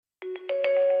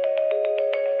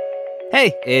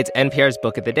Hey, it's NPR's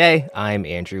Book of the Day. I'm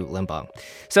Andrew Limbong.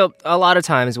 So, a lot of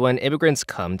times when immigrants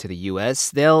come to the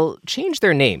U.S., they'll change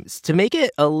their names to make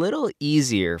it a little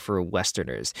easier for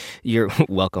Westerners. You're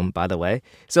welcome, by the way.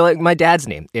 So, like, my dad's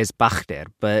name is Bachter,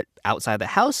 but outside the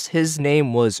house, his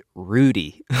name was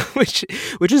Rudy, which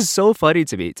is so funny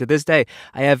to me. To this day,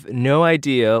 I have no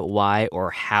idea why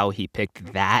or how he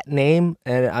picked that name,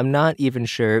 and I'm not even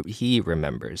sure he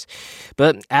remembers.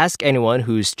 But ask anyone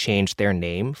who's changed their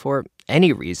name for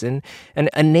any reason, and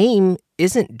a name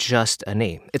isn't just a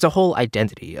name. It's a whole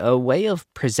identity, a way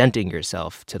of presenting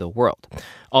yourself to the world.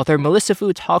 Author Melissa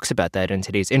Fu talks about that in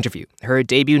today's interview. Her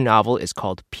debut novel is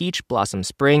called Peach Blossom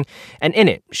Spring, and in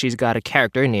it, she's got a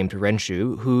character named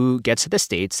Renshu who gets to the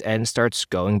States and starts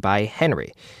going by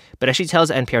Henry. But as she tells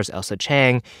NPR's Elsa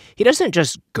Chang, he doesn't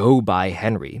just go by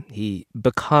Henry, he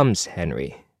becomes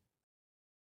Henry.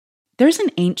 There's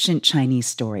an ancient Chinese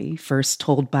story, first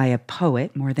told by a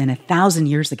poet more than 1,000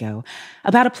 years ago,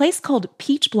 about a place called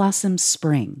Peach Blossom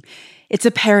Spring. It's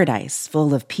a paradise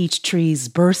full of peach trees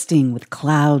bursting with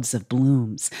clouds of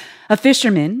blooms. A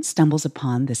fisherman stumbles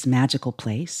upon this magical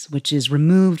place, which is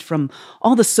removed from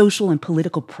all the social and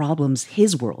political problems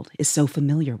his world is so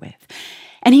familiar with.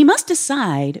 And he must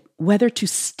decide whether to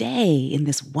stay in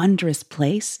this wondrous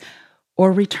place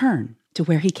or return to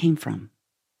where he came from.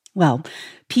 Well,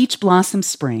 Peach Blossom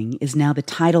Spring is now the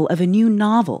title of a new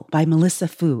novel by Melissa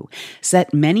Fu,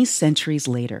 set many centuries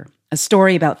later. A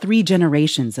story about 3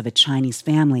 generations of a Chinese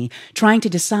family trying to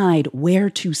decide where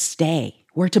to stay,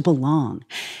 where to belong.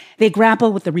 They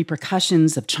grapple with the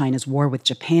repercussions of China's war with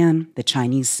Japan, the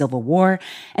Chinese Civil War,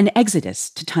 and exodus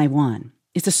to Taiwan.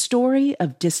 It's a story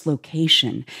of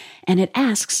dislocation, and it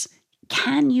asks,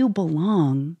 can you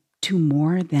belong to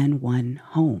more than one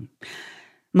home?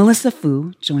 Melissa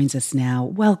Fu joins us now.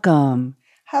 Welcome.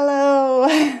 Hello.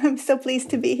 I'm so pleased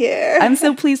to be here. I'm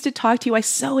so pleased to talk to you. I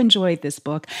so enjoyed this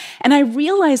book. And I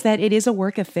realize that it is a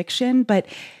work of fiction, but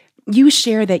you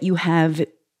share that you have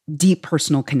deep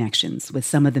personal connections with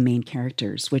some of the main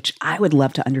characters, which I would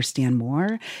love to understand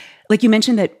more. Like you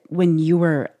mentioned that when you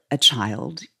were a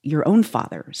child, your own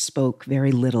father spoke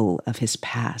very little of his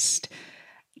past.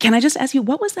 Can I just ask you,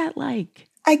 what was that like?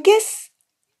 I guess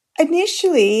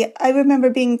initially, I remember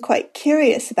being quite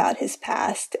curious about his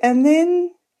past, and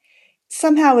then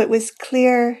somehow it was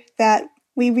clear that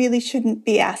we really shouldn't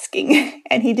be asking,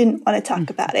 and he didn't want to talk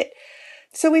about it.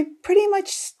 So we pretty much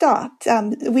stopped,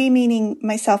 we meaning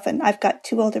myself, and I've got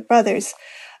 2 older brothers.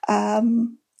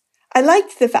 I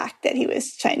liked the fact that he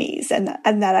was Chinese and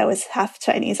that I was half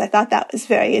Chinese. I thought that was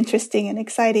very interesting and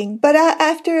exciting. But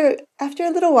after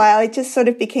a little while, it just sort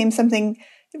of became something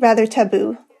rather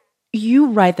taboo. You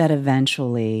write that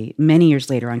eventually, many years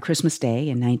later, on Christmas Day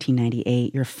in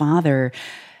 1998, your father,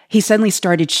 he suddenly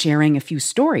started sharing a few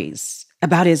stories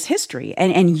about his history,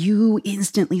 and you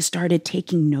instantly started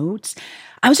taking notes.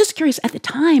 I was just curious, at the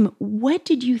time, what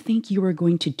did you think you were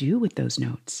going to do with those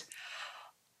notes?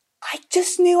 I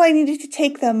just knew I needed to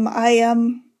take them. I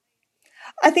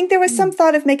think there was some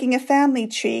thought of making a family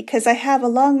tree, because I have,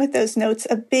 along with those notes,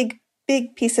 a big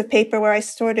piece of paper where I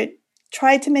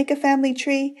tried to make a family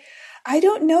tree. I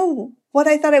don't know what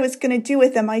I thought I was going to do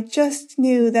with them. I just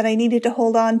knew that I needed to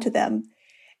hold on to them.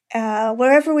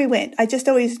 Wherever we went, I just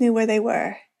always knew where they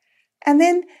were. And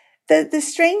then the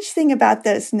strange thing about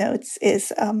those notes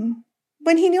is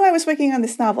when he knew I was working on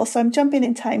this novel, so I'm jumping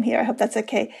in time here, I hope that's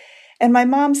okay, and my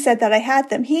mom said that I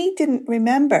had them, he didn't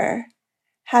remember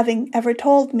having ever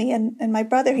told me, and my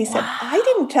brother, he said, I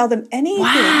didn't tell them anything.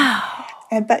 Wow.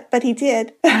 But he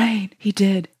did. Right, he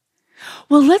did.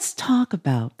 Well, let's talk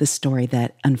about the story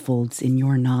that unfolds in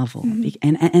your novel.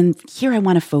 Mm-hmm. And here I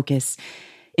want to focus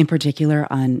in particular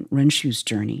on Renshu's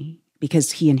journey,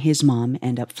 because he and his mom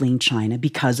end up fleeing China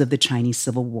because of the Chinese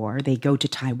Civil War. They go to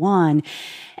Taiwan.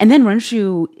 And then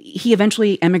Renshu, he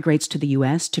eventually emigrates to the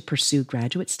U.S. to pursue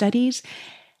graduate studies.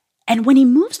 And when he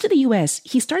moves to the U.S.,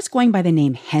 he starts going by the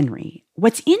name Henry.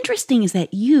 What's interesting is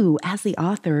that you, as the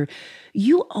author,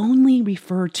 you only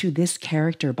refer to this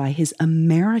character by his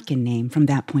American name from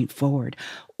that point forward.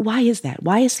 Why is that?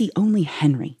 Why is he only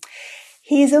Henry?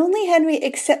 He's only Henry,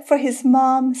 except for his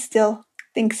mom still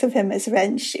thinks of him as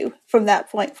Renshu from that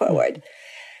point forward.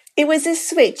 It was a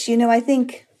switch. I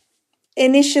think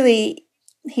initially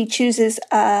he chooses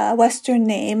a Western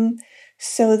name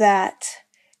so that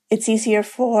it's easier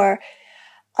for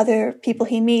other people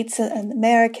he meets, and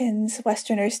Americans,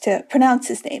 Westerners, to pronounce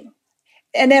his name.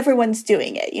 And everyone's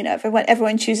doing it.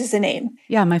 Everyone chooses a name.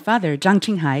 Yeah, my father, Zhang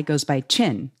Qinghai, goes by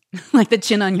Chin. Like the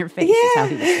chin on your face is how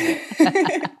he was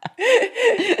saying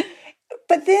it.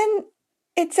 But then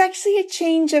it's actually a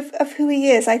change of who he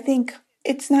is. I think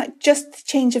it's not just the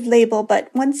change of label, but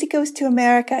once he goes to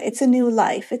America, it's a new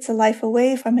life. It's a life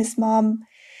away from his mom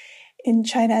in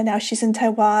China. Now she's in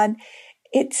Taiwan.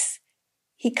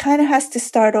 He kind of has to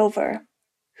start over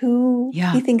who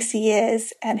he thinks he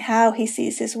is and how he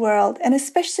sees his world. And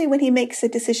especially when he makes a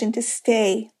decision to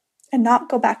stay and not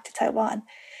go back to Taiwan.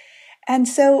 And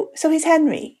so he's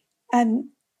Henry, and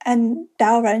Dao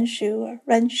Renshu or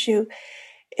Renshu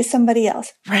is somebody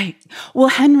else. Right. Well,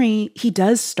 Henry, he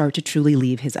does start to truly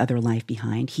leave his other life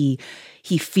behind. He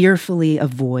fearfully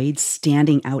avoids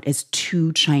standing out as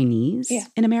too Chinese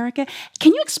in America.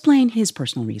 Can you explain his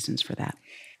personal reasons for that?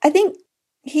 I think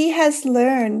he has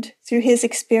learned through his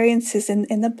experiences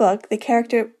in the book, the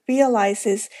character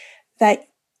realizes that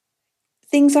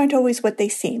things aren't always what they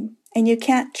seem, and you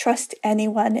can't trust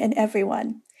anyone and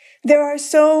everyone. There are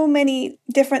so many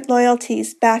different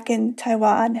loyalties back in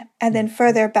Taiwan and then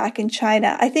further back in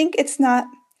China. I think it's not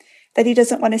that he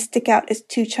doesn't want to stick out as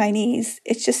too Chinese.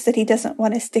 It's just that he doesn't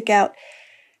want to stick out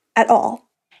at all.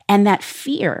 And that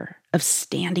fear of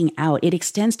standing out, it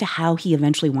extends to how he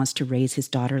eventually wants to raise his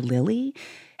daughter, Lily.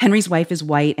 Henry's wife is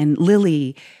white, and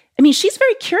Lily, she's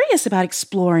very curious about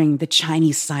exploring the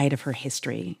Chinese side of her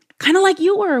history, kind of like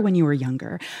you were when you were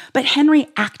younger. But Henry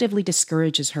actively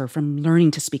discourages her from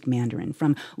learning to speak Mandarin,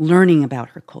 from learning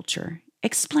about her culture.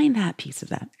 Explain that piece of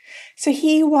that. So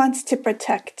he wants to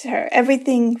protect her.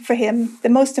 Everything for him, the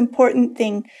most important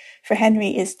thing for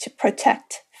Henry is to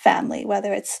protect family,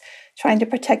 whether it's trying to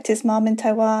protect his mom in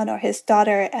Taiwan or his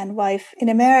daughter and wife in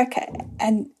America.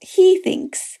 And he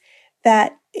thinks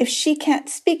that if she can't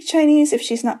speak Chinese, if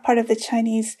she's not part of the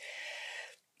Chinese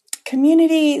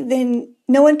community, then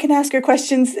no one can ask her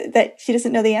questions that she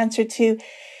doesn't know the answer to.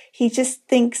 He just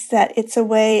thinks that it's a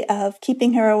way of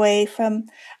keeping her away from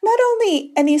not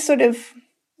only any sort of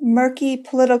murky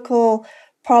political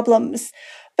problems,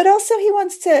 but also he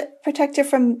wants to protect her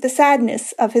from the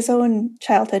sadness of his own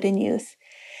childhood and youth.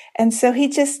 And so he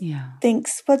just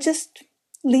thinks, well, just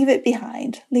leave it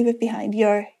behind. Leave it behind.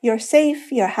 You're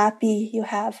safe. You're happy. You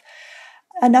have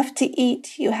enough to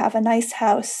eat. You have a nice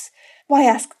house. Why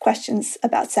ask questions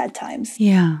about sad times?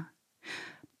 Yeah.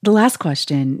 The last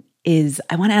question is,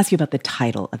 I want to ask you about the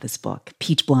title of this book,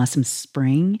 Peach Blossom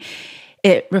Spring.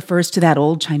 It refers to that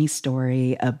old Chinese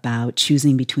story about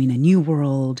choosing between a new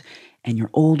world and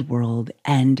your old world.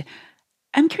 And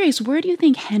I'm curious, where do you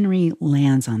think Henry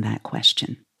lands on that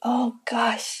question? Oh,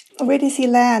 gosh. Where does he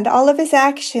land? All of his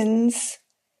actions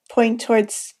point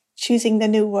towards choosing the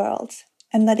new world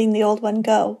and letting the old one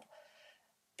go.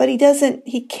 But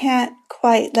he can't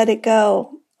quite let it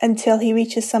go until he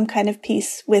reaches some kind of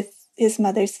peace with his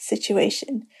mother's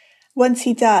situation. Once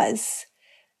he does,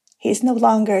 he's no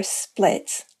longer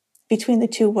split between the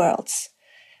two worlds.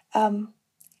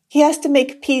 He has to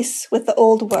make peace with the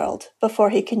old world before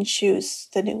he can choose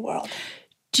the new world.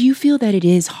 Do you feel that it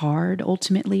is hard,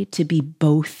 ultimately, to be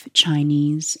both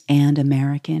Chinese and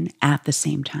American at the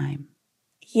same time?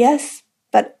 Yes,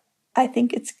 but I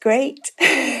think it's great.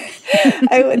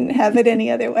 I wouldn't have it any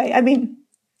other way.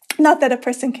 Not that a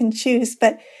person can choose,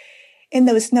 but in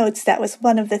those notes, that was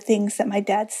one of the things that my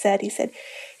dad said. He said,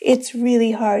 it's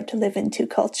really hard to live in two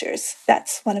cultures.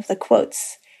 That's one of the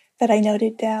quotes that I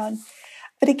noted down.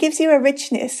 But it gives you a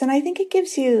richness, and I think it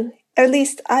gives you, or at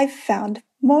least I've found,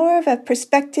 more of a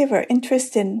perspective or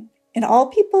interest in all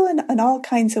people and all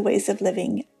kinds of ways of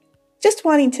living. Just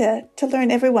wanting to learn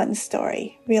everyone's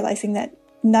story, realizing that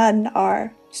none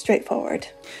are straightforward.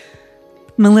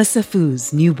 Melissa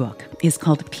Fu's new book is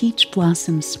called Peach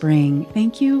Blossom Spring.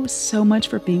 Thank you so much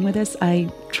for being with us.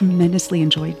 I tremendously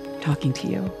enjoyed talking to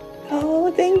you.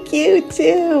 Oh, thank you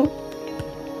too.